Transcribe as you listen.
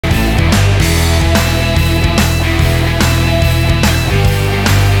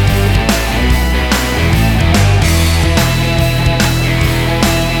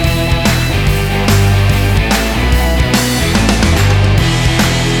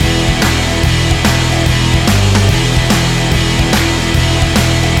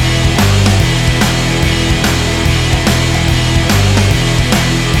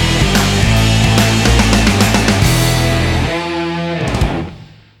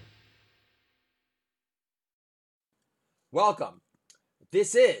Welcome.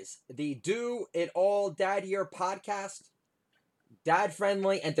 This is the Do It All Dad Year podcast.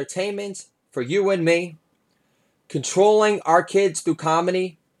 Dad-friendly entertainment for you and me. Controlling our kids through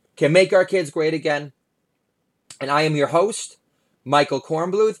comedy can make our kids great again. And I am your host, Michael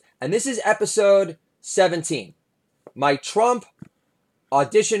Kornbluth, and this is episode 17. My Trump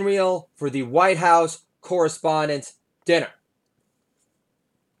audition reel for the White House Correspondents Dinner.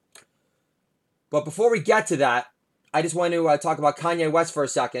 But before we get to that, I just want to talk about Kanye West for a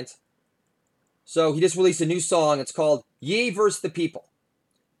second. So he just released a new song. It's called Ye vs. the People.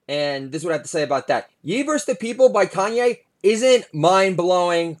 And this is what I have to say about that. Ye vs. the People by Kanye isn't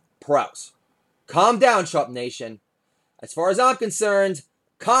mind-blowing prose. Calm down, Trump Nation. As far as I'm concerned,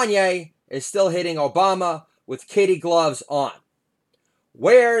 Kanye is still hitting Obama with kitty gloves on.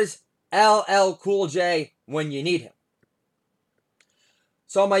 Where's LL Cool J when you need him?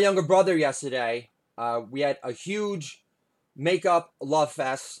 Saw my younger brother yesterday. We had a huge makeup love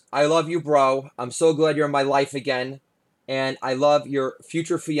fest. I love you, bro. I'm so glad you're in my life again. And I love your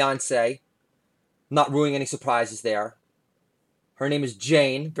future fiance. Not ruining any surprises there. Her name is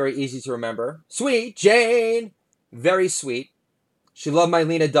Jane. Very easy to remember. Sweet Jane. Very sweet. She loved my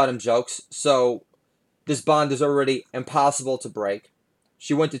Lena Dunham jokes. So this bond is already impossible to break.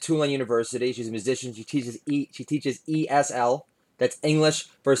 She went to Tulane University. She's a musician. She teaches ESL. That's English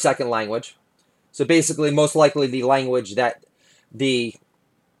for a second language. So basically, most likely the language that the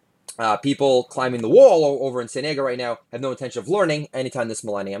people climbing the wall over in San Diego right now have no intention of learning anytime this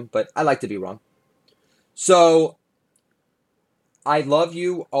millennium, but I like to be wrong. So, I love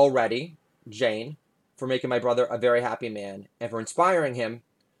you already, Jane, for making my brother a very happy man and for inspiring him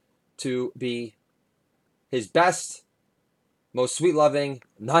to be his best, most sweet-loving,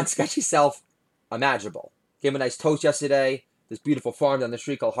 non-sketchy self imaginable. Gave him a nice toast yesterday. This beautiful farm down the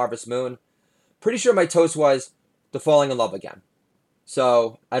street called Harvest Moon. Pretty sure my toast was the falling in love again.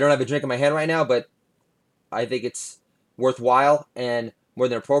 So I don't have a drink in my hand right now, but I think it's worthwhile and more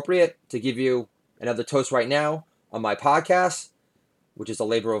than appropriate to give you another toast right now on my podcast, which is a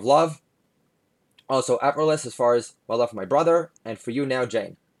labor of love. Also effortless as far as my love for my brother and for you now,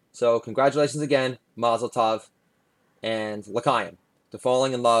 Jane. So congratulations again, Mazel Tov, and L'chaim, to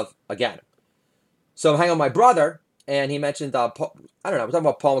falling in love again. So I'm hanging with my brother, and he mentioned, we're talking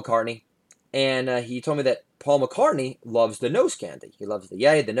about Paul McCartney, and he told me that Paul McCartney loves the nose candy. He loves the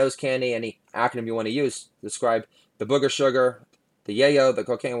yay, the nose candy, any acronym you want to use to describe the booger sugar, the yayo, the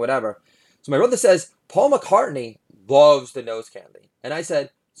cocaine, whatever. So my brother says, Paul McCartney loves the nose candy. And I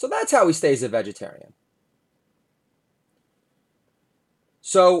said, so that's how he stays a vegetarian.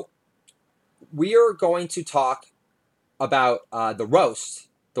 So we are going to talk about the roast,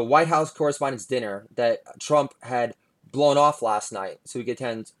 the White House Correspondents Dinner that Trump had blown off last night so we could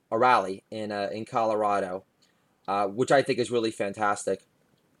attend a rally in Colorado, which I think is really fantastic.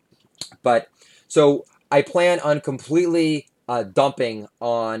 But so I plan on completely dumping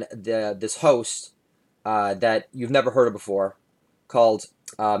on this host that you've never heard of before, called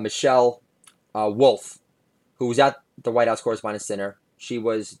Michelle Wolf, who was at the White House Correspondents' Dinner. She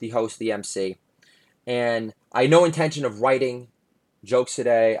was the host, the MC. And I had no intention of writing jokes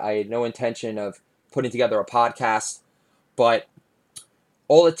today. I had no intention of putting together a podcast. But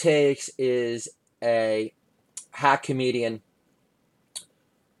all it takes is a hack comedian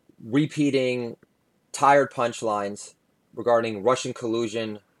repeating tired punchlines regarding Russian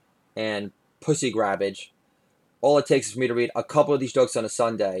collusion and pussy grabbage. All it takes is for me to read a couple of these jokes on a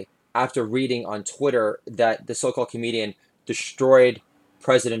Sunday after reading on Twitter that the so-called comedian destroyed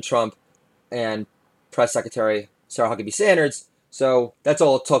President Trump and Press Secretary Sarah Huckabee Sanders. So that's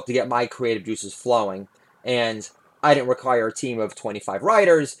all it took to get my creative juices flowing. And I didn't require a team of 25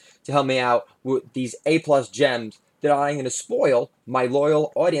 writers to help me out with these A-plus gems that I'm going to spoil my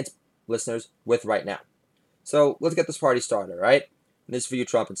loyal audience listeners with right now. So let's get this party started, right? And this is for you,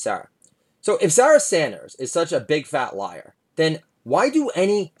 Trump and Sarah. So if Sarah Sanders is such a big fat liar, then why do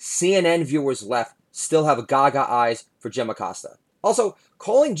any CNN viewers left still have gaga eyes for Jim Acosta? Also,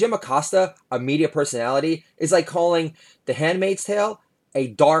 calling Jim Acosta a media personality is like calling The Handmaid's Tale a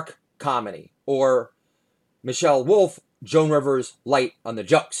dark comedy, or Michelle Wolf, Joan Rivers light on the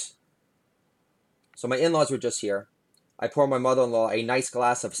jokes. So my in-laws were just here. I pour my mother-in-law a nice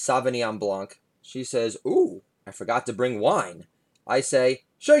glass of Sauvignon Blanc. She says, ooh, I forgot to bring wine. I say,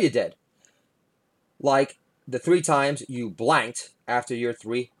 sure you did. Like the 3 times you blanked after your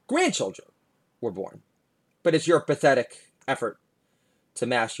 3 grandchildren were born. But it's your pathetic effort to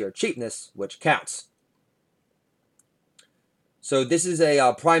mask your cheapness which counts. So this is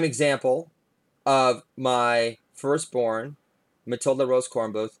a prime example of my firstborn, Matilda Rose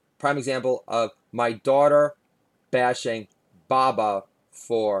Kornbluth, prime example of my daughter bashing Baba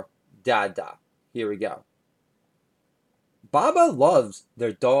for Dada. Here we go. Baba loves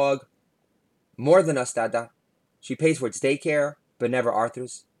their dog more than us, Dada. She pays for its daycare, but never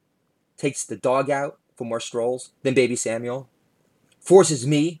Arthur's. Takes the dog out for more strolls than baby Samuel. Forces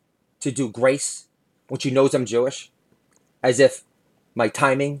me to do grace when she knows I'm Jewish, as if my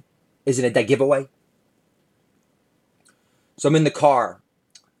timing isn't a dead giveaway. So I'm in the car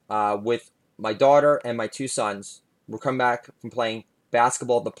with my daughter and my two sons. We're coming back from playing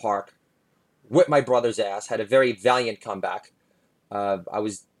basketball at the park. Whipped my brother's ass. Had a very valiant comeback.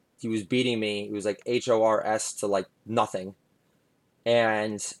 He was beating me. It was like HORS to like nothing.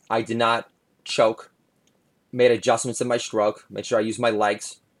 And I did not choke. Made adjustments in my stroke. Made sure I used my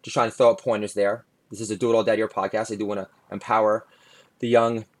legs. Just trying to throw out pointers there. This is a Do It All Daddy podcast. I do want to empower the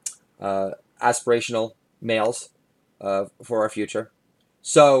young, aspirational males for our future.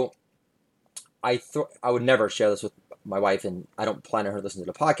 So I would never share this with my wife, and I don't plan on her listening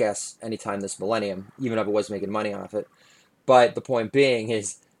to the podcast anytime this millennium, even if I was making money off it. But the point being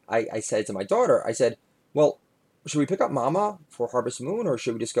is, I said to my daughter, I said, well, should we pick up Mama for Harvest Moon, or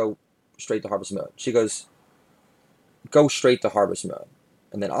should we just go straight to Harvest Moon? She goes, go straight to Harvest Moon.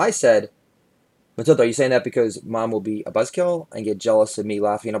 And then I said, Matilda, are you saying that because Mom will be a buzzkill and get jealous of me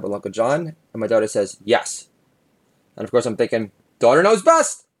laughing up with Uncle John? And my daughter says, yes. And of course I'm thinking, daughter knows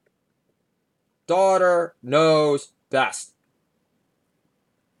best. Daughter knows best.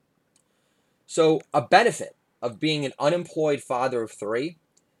 So a benefit of being an unemployed father of three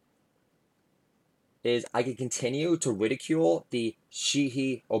is I can continue to ridicule the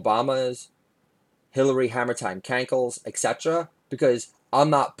she-he Obamas, Hillary Hammertime Cankles, etc. because I'm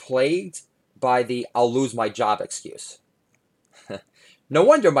not plagued by the I'll lose my job excuse. No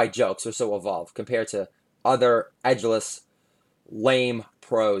wonder my jokes are so evolved compared to other edgeless, lame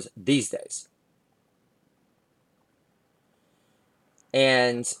pros these days.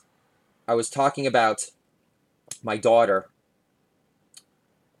 And I was talking about my daughter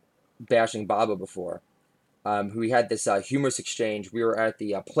bashing Baba before. We had this humorous exchange. We were at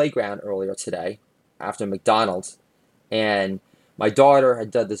the playground earlier today after McDonald's, and my daughter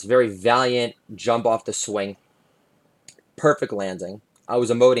had done this very valiant jump off the swing. Perfect landing. I was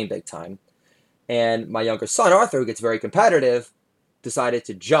emoting big time. And my younger son, Arthur, who gets very competitive, decided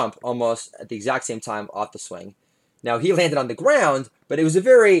to jump almost at the exact same time off the swing. Now, he landed on the ground, but it was a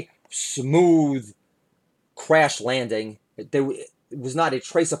very smooth crash landing. There was not a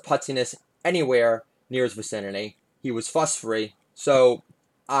trace of puttiness anywhere near his vicinity. He was fuss-free, so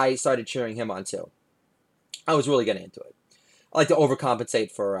I started cheering him on too. I was really getting into it. I like to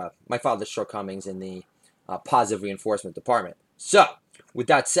overcompensate for my father's shortcomings in the positive reinforcement department. So, with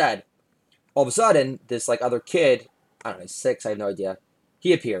that said, all of a sudden, this like other kid, I don't know, 6, I have no idea,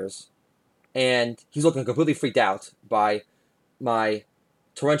 he appears, and he's looking completely freaked out by my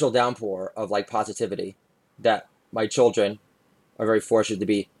torrential downpour of like positivity that my children are very fortunate to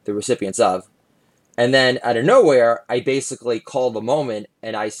be the recipients of. And then out of nowhere, I basically called the moment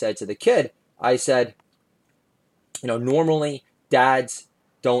and I said to the kid, I said, normally dads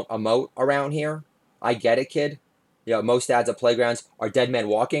don't emote around here. I get it, kid. Most dads at playgrounds are dead men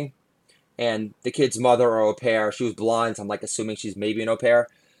walking. And the kid's mother or au pair, she was blonde, so I'm like assuming she's maybe an au pair,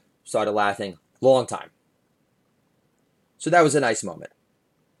 started laughing. Long time. So that was a nice moment.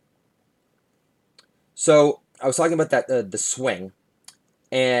 So I was talking about that the swing,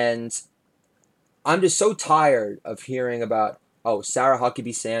 and I'm just so tired of hearing about, Sarah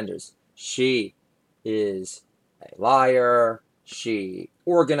Huckabee Sanders. She is a liar. She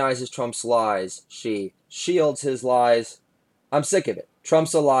organizes Trump's lies. She shields his lies. I'm sick of it.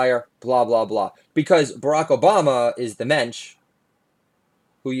 Trump's a liar, blah, blah, blah. Because Barack Obama is the mensch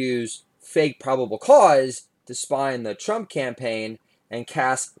who used fake probable cause to spy on the Trump campaign and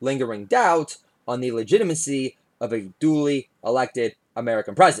cast lingering doubt on the legitimacy of a duly elected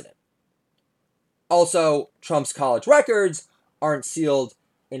American president. Also, Trump's college records aren't sealed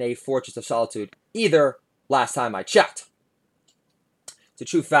in a fortress of solitude either, last time I checked. It's a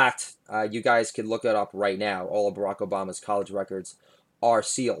true fact. You guys can look it up right now. All of Barack Obama's college records are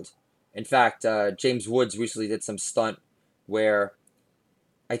sealed. In fact, James Woods recently did some stunt where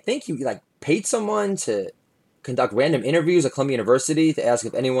I think he paid someone to conduct random interviews at Columbia University to ask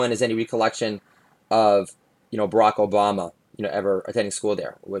if anyone has any recollection of, Barack Obama, ever attending school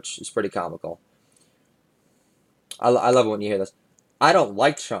there, which is pretty comical. I love it when you hear this. I don't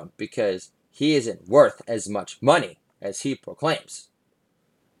like Trump because he isn't worth as much money as he proclaims.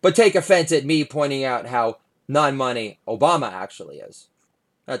 But take offense at me pointing out how non-money Obama actually is.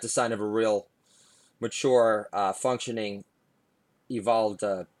 That's a sign of a real mature, functioning, evolved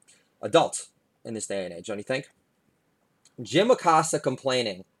adult in this day and age, don't you think? Jim Acosta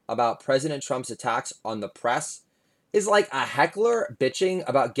complaining about President Trump's attacks on the press is like a heckler bitching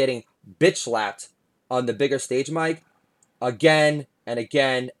about getting bitch slapped on the bigger stage mic again and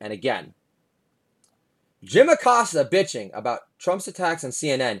again and again. Jim Acosta bitching about Trump's attacks on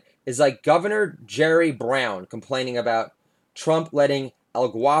CNN is like Governor Jerry Brown complaining about Trump letting El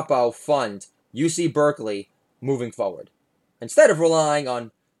Guapo fund UC Berkeley moving forward, instead of relying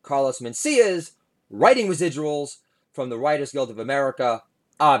on Carlos Mencia's writing residuals from the Writers Guild of America,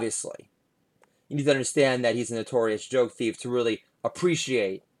 obviously. You need to understand that he's a notorious joke thief to really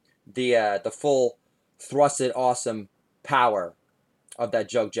appreciate the full thrusted awesome power of that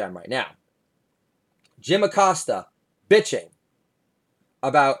joke gem right now. Jim Acosta bitching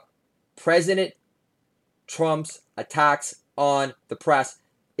about President Trump's attacks on the press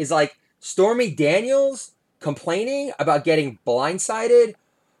is like Stormy Daniels complaining about getting blindsided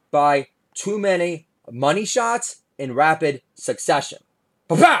by too many money shots in rapid succession.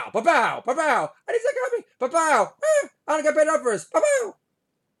 Pa-pow! Pa-pow! Pa-pow! I need to grab me! Pa-pow! I don't get paid up first! Pa-pow!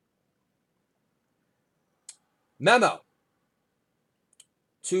 Memo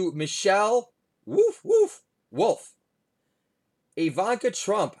to Michelle Wolf. Ivanka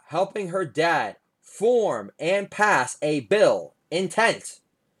Trump helping her dad form and pass a bill intent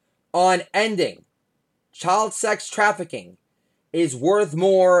on ending child sex trafficking is worth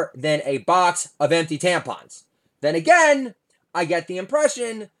more than a box of empty tampons. Then again, I get the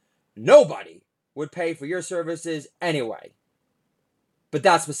impression nobody would pay for your services anyway. But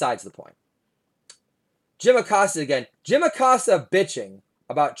that's besides the point. Jim Acosta again. Jim Acosta bitching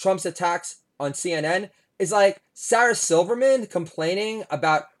about Trump's attacks on CNN is like Sarah Silverman complaining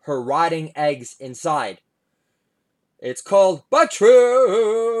about her rotting eggs inside. It's called But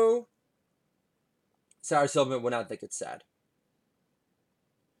True. Sarah Silverman would not think it's sad.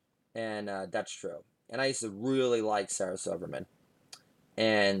 And that's true. And I used to really like Sarah Silverman.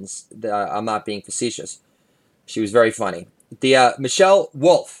 And I'm not being facetious. She was very funny. Michelle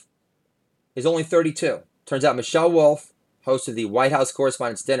Wolf is only 32. Turns out Michelle Wolf, host of the White House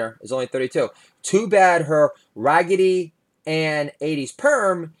Correspondents Dinner, is only 32. Too bad her Raggedy Ann 80s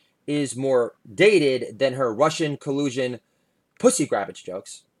perm is more dated than her Russian collusion pussy grabbage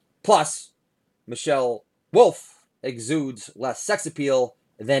jokes. Plus, Michelle Wolf exudes less sex appeal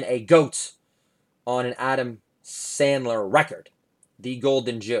than a goat on an Adam Sandler record. The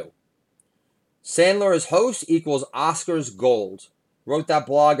Golden Jew. Sandler as host equals Oscars gold. Wrote that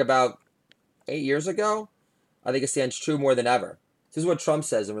blog about 8 years ago. I think it stands true more than ever. This is what Trump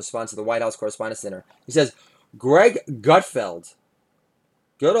says in response to the White House Correspondents' Dinner. He says, Greg Gutfeld,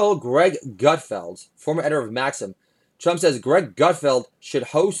 good old Greg Gutfeld, former editor of Maxim, Trump says Greg Gutfeld should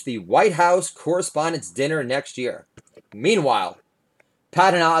host the White House Correspondents' Dinner next year. Meanwhile,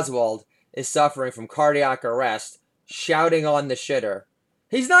 Patton Oswalt is suffering from cardiac arrest, shouting on the shitter.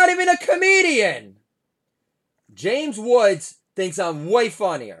 He's not even a comedian! James Woods thinks I'm way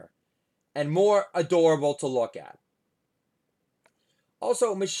funnier and more adorable to look at.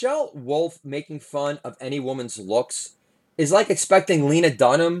 Also, Michelle Wolf making fun of any woman's looks is like expecting Lena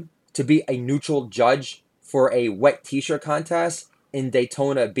Dunham to be a neutral judge for a wet t-shirt contest in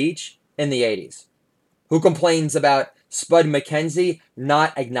Daytona Beach in the 80s. Who complains about Spud McKenzie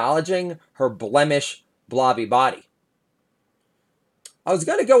not acknowledging her blemish, blobby body. I was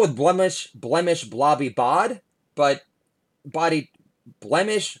going to go with blemish, blobby bod, but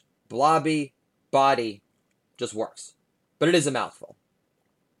blemish, blobby, body just works. But it is a mouthful.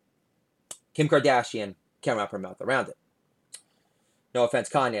 Kim Kardashian can't wrap her mouth around it. No offense,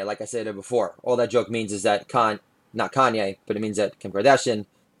 Kanye, like I said before. All that joke means is that not Kanye, but it means that Kim Kardashian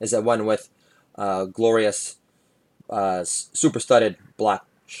is at one with glorious, super studded black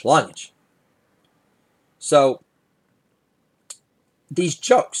schlongage. So, these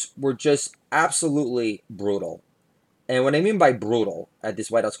jokes were just absolutely brutal. And what I mean by brutal at this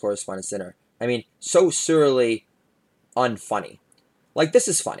White House Correspondents' Dinner, I mean so surely unfunny. Like, this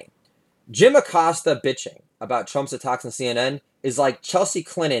is funny. Jim Acosta bitching about Trump's attacks on CNN is like Chelsea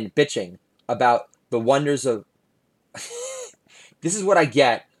Clinton bitching about the wonders of... This is what I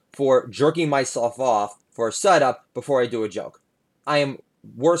get for jerking myself off for a setup before I do a joke. I am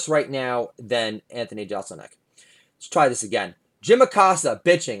worse right now than Anthony Jeselnik. Let's try this again. Jim Acosta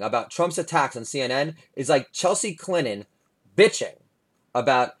bitching about Trump's attacks on CNN is like Chelsea Clinton bitching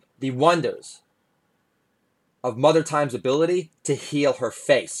about the wonders of Mother Time's ability to heal her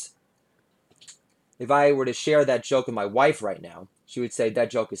face. If I were to share that joke with my wife right now, she would say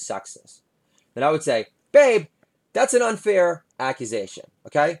that joke is sexist. Then I would say, babe, that's an unfair accusation,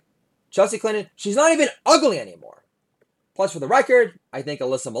 okay? Chelsea Clinton, she's not even ugly anymore. Plus, for the record, I think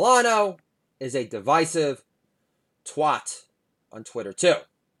Alyssa Milano is a divisive twat on Twitter too.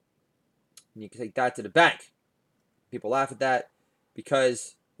 And you can take that to the bank. People laugh at that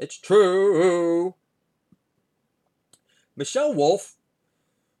because it's true. Michelle Wolf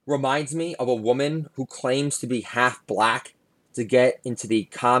reminds me of a woman who claims to be half black to get into the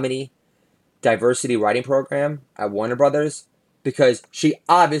comedy diversity writing program at Warner Brothers because she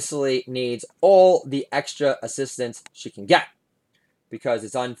obviously needs all the extra assistance she can get because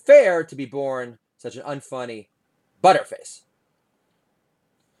it's unfair to be born such an unfunny butterface.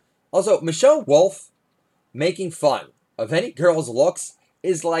 Also, Michelle Wolf making fun of any girl's looks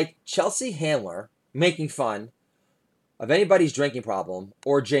is like Chelsea Handler making fun of anybody's drinking problem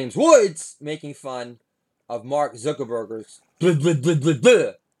or James Woods making fun of Mark Zuckerberg's blah, blah, blah, blah,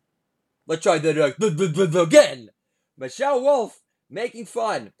 blah. Let's try that blah, blah, blah, blah, again. Michelle Wolf making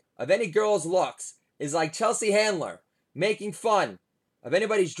fun of any girl's looks is like Chelsea Handler making fun of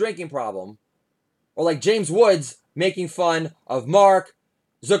anybody's drinking problem or like James Woods making fun of Mark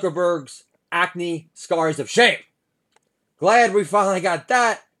Zuckerberg's acne scars of shame. Glad we finally got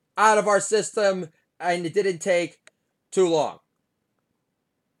that out of our system and it didn't take too long.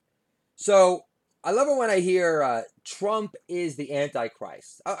 So, I love it when I hear Trump is the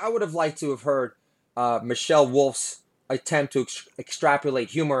Antichrist. I would have liked to have heard Michelle Wolf's attempt to extrapolate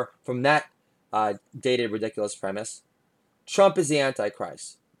humor from that dated, ridiculous premise. Trump is the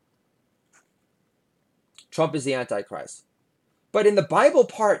Antichrist. Trump is the Antichrist. But in the Bible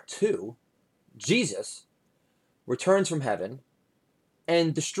part 2, Jesus returns from heaven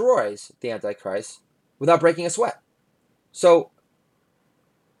and destroys the Antichrist without breaking a sweat. So,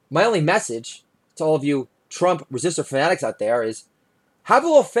 my only message to all of you Trump resistor fanatics out there is have a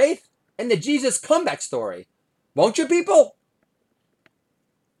little faith in the Jesus comeback story. Won't you, people?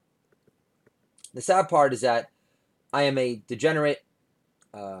 The sad part is that I am a degenerate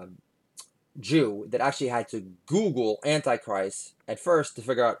Jew that actually had to Google Antichrist at first to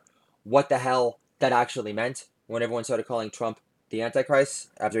figure out what the hell that actually meant when everyone started calling Trump the Antichrist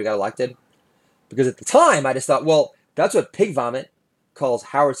after he got elected. Because at the time, I just thought, well, that's what Pig Vomit calls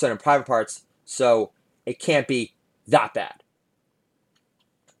Howard Stern in Private Parts, so it can't be that bad.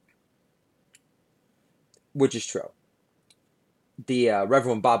 Which is true. The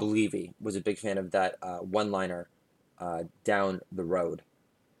Reverend Bob Levy was a big fan of that one-liner down the road.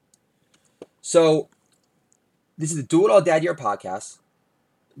 So, this is the Do It All Dad Year podcast.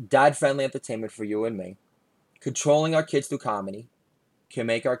 Dad-friendly entertainment for you and me. Controlling our kids through comedy can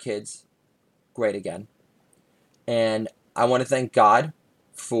make our kids great again. And I want to thank God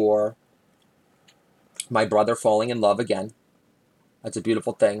for my brother falling in love again. That's a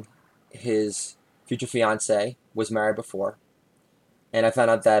beautiful thing. His future fiance was married before. And I found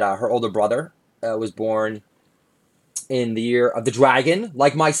out that her older brother was born in the year of the dragon,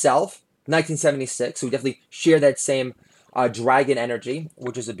 like myself, 1976. So we definitely share that same dragon energy,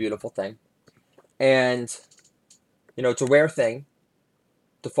 which is a beautiful thing. And, you know, it's a rare thing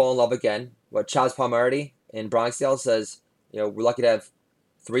to fall in love again. What Chaz Palmeri in Bronxdale says, you know, we're lucky to have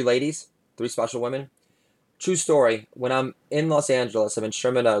 3 ladies, 3 special women. True story. When I'm in Los Angeles, I'm in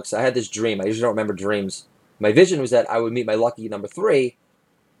Sherman Oaks, I had this dream. I usually don't remember dreams. My vision was that I would meet my lucky number 3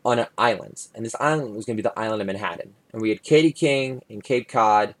 on an island. And this island was going to be the island of Manhattan. And we had Katie King in Cape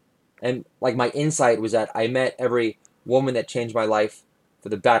Cod. And like my insight was that I met every woman that changed my life for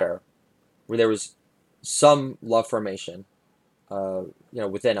the better. Where there was some love formation,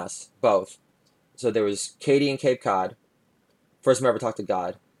 within us both. So there was Katie in Cape Cod. First time I ever talked to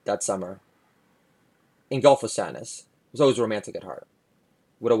God that summer. In Gulf of Sadness. Was always romantic at heart.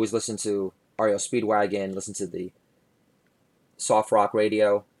 Would always listen to REO Speedwagon, listen to the soft rock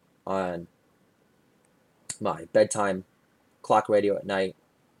radio on my bedtime clock radio at night.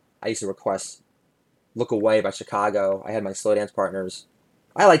 I used to request Look Away by Chicago. I had my slow dance partners.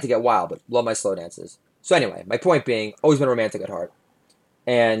 I like to get wild, but love my slow dances. So anyway, my point being, always been romantic at heart.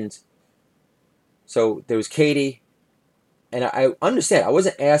 And so there was Katie, and I understand, I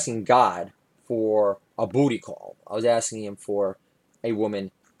wasn't asking God for a booty call. I was asking him for a woman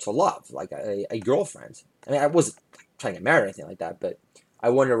to love, like a girlfriend. I mean, I wasn't trying to get married or anything like that, but I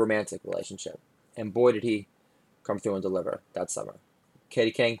wanted a romantic relationship. And boy, did he come through and deliver that summer.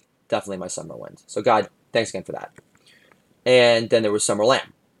 Katie King, definitely my summer wind. So God, thanks again for that. And then there was Summer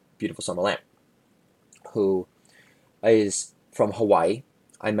Lamb, beautiful Summer Lamb, who is from Hawaii.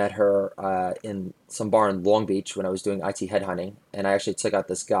 I met her in some bar in Long Beach when I was doing IT headhunting, and I actually took out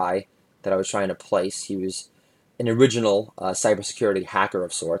this guy that I was trying to place. He was an original cybersecurity hacker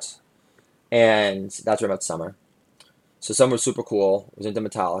of sorts, and that's where I met Summer. So Summer was super cool, was into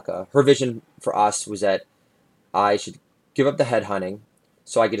Metallica. Her vision for us was that I should give up the headhunting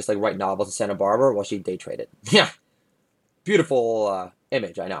so I could just like write novels in Santa Barbara while she day traded. Yeah, Beautiful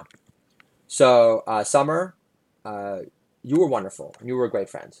image, I know. So, Summer, uh, you were wonderful, and you were a great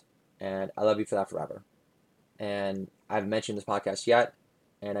friend, and I love you for that forever. And I haven't mentioned this podcast yet,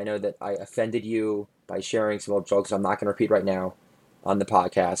 and I know that I offended you by sharing some old jokes I'm not going to repeat right now on the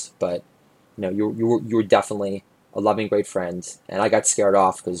podcast, but you were definitely a loving, great friend, and I got scared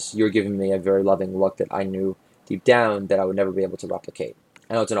off because you were giving me a very loving look that I knew deep down that I would never be able to replicate.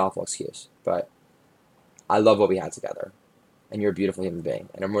 I know it's an awful excuse, but I love what we had together, and you're a beautiful human being,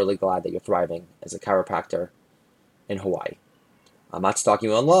 and I'm really glad that you're thriving as a chiropractor in Hawaii. I'm not stalking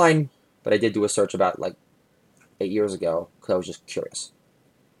you online, but I did do a search about like 8 years ago because I was just curious.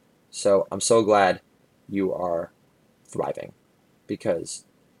 So I'm so glad you are thriving because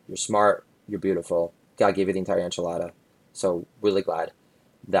you're smart, you're beautiful. God gave you the entire enchilada. So really glad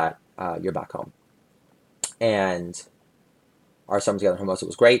that you're back home. And our summer together in Hermosa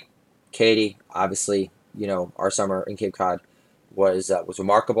was great. Katie, obviously, our summer in Cape Cod was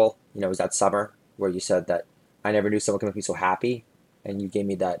remarkable. It was that summer where you said that I never knew someone could make me so happy, and you gave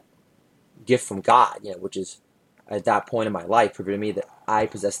me that gift from God, which is at that point in my life proving to me that I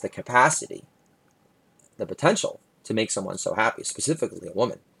possess the capacity, the potential to make someone so happy, specifically a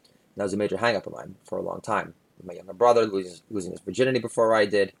woman. And that was a major hang-up of mine for a long time. My younger brother losing his virginity before I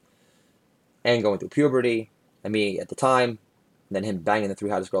did, and going through puberty, and me at the time, and then him banging the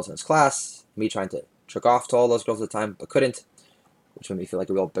three hottest girls in his class, me trying to trick off to all those girls at the time, but couldn't, which made me feel like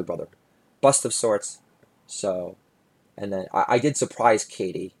a real big brother bust of sorts. So, and then I did surprise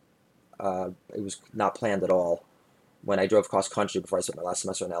Katie. It was not planned at all when I drove cross country before I spent my last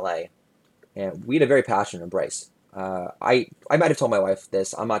semester in LA. And we had a very passionate embrace. I might have told my wife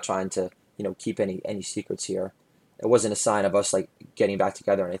this. I'm not trying to keep any secrets here. It wasn't a sign of us like getting back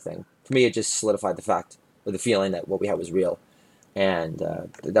together or anything. For me, it just solidified the fact or the feeling that what we had was real, and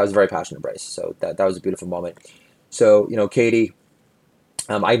that was a very passionate embrace. So that was a beautiful moment. So Katie,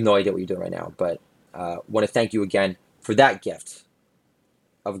 I have no idea what you're doing right now, but want to thank you again for that gift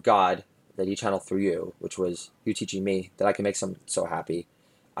of God that He channeled through you, which was you teaching me that I can make someone so happy.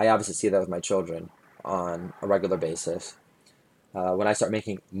 I obviously see that with my children on a regular basis. When I start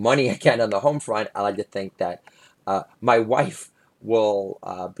making money again on the home front, I like to think that my wife will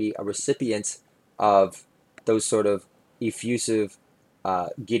be a recipient of those sort of effusive,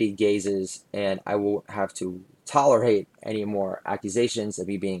 giddy gazes, and I won't have to tolerate any more accusations of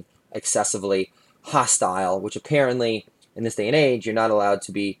me being excessively hostile, which apparently in this day and age, you're not allowed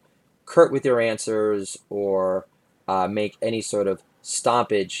to be curt with your answers or make any sort of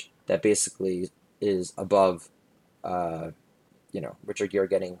stompage that basically is above, Richard Gere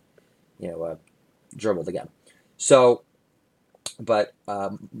getting, gerbiled again. So, but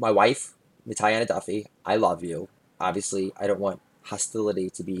my wife, Tayana Duffy, I love you. Obviously, I don't want hostility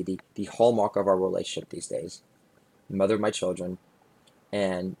to be the hallmark of our relationship these days. Mother of my children,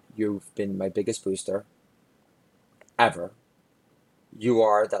 and you've been my biggest booster ever. You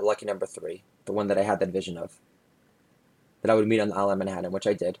are that lucky number 3, the one that I had that vision of, that I would meet on the island of Manhattan, which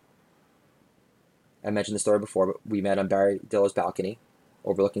I did. I mentioned the story before, but we met on Barry Diller's balcony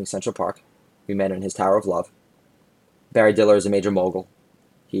overlooking Central Park. We met in his Tower of Love. Barry Diller is a major mogul.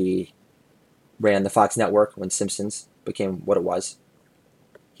 He ran the Fox network when Simpsons became what it was.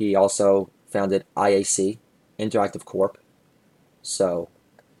 He also founded IAC, Interactive Corp. So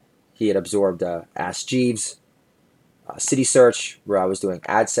he had absorbed Ask Jeeves, City Search, where I was doing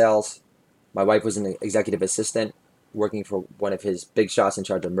ad sales. My wife was an executive assistant working for one of his big shots in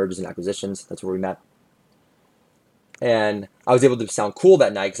charge of mergers and acquisitions. That's where we met. And I was able to sound cool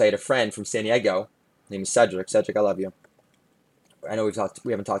that night because I had a friend from San Diego. His name is Cedric. Cedric, I love you. I know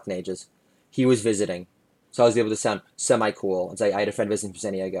we haven't talked in ages. He was visiting. So I was able to sound semi-cool and say, I had a friend visiting from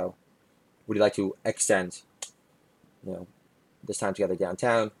San Diego. Would you like to extend, this time together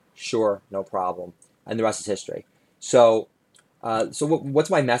downtown? Sure, no problem. And the rest is history. So what's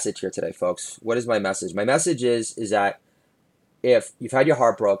my message here today, folks? What is my message? My message is that if you've had your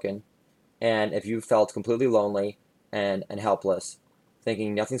heart broken and if you felt completely lonely and helpless,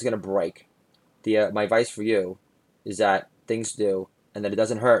 thinking nothing's going to break, my advice for you is that things do, and that it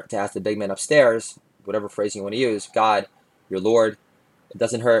doesn't hurt to ask the big man upstairs, whatever phrasing you want to use, God, your Lord. It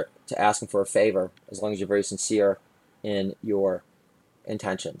doesn't hurt to ask Him for a favor as long as you're very sincere in your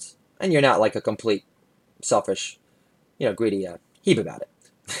intentions. And you're not like a complete selfish, greedy heap about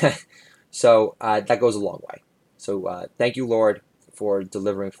it. So that goes a long way. So thank you, Lord, for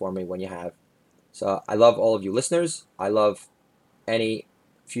delivering for me when you have. So I love all of you listeners. I love any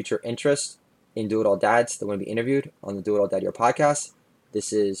future interest in Do It All Dads that want to be interviewed on the Do It All Dad Year podcast.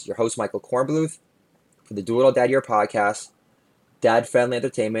 This is your host, Michael Kornbluth, for the Do It All Dad Year podcast. Dad-friendly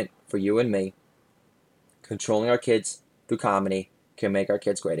entertainment for you and me. Controlling our kids through comedy can make our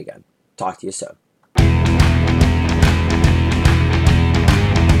kids great again. Talk to you soon.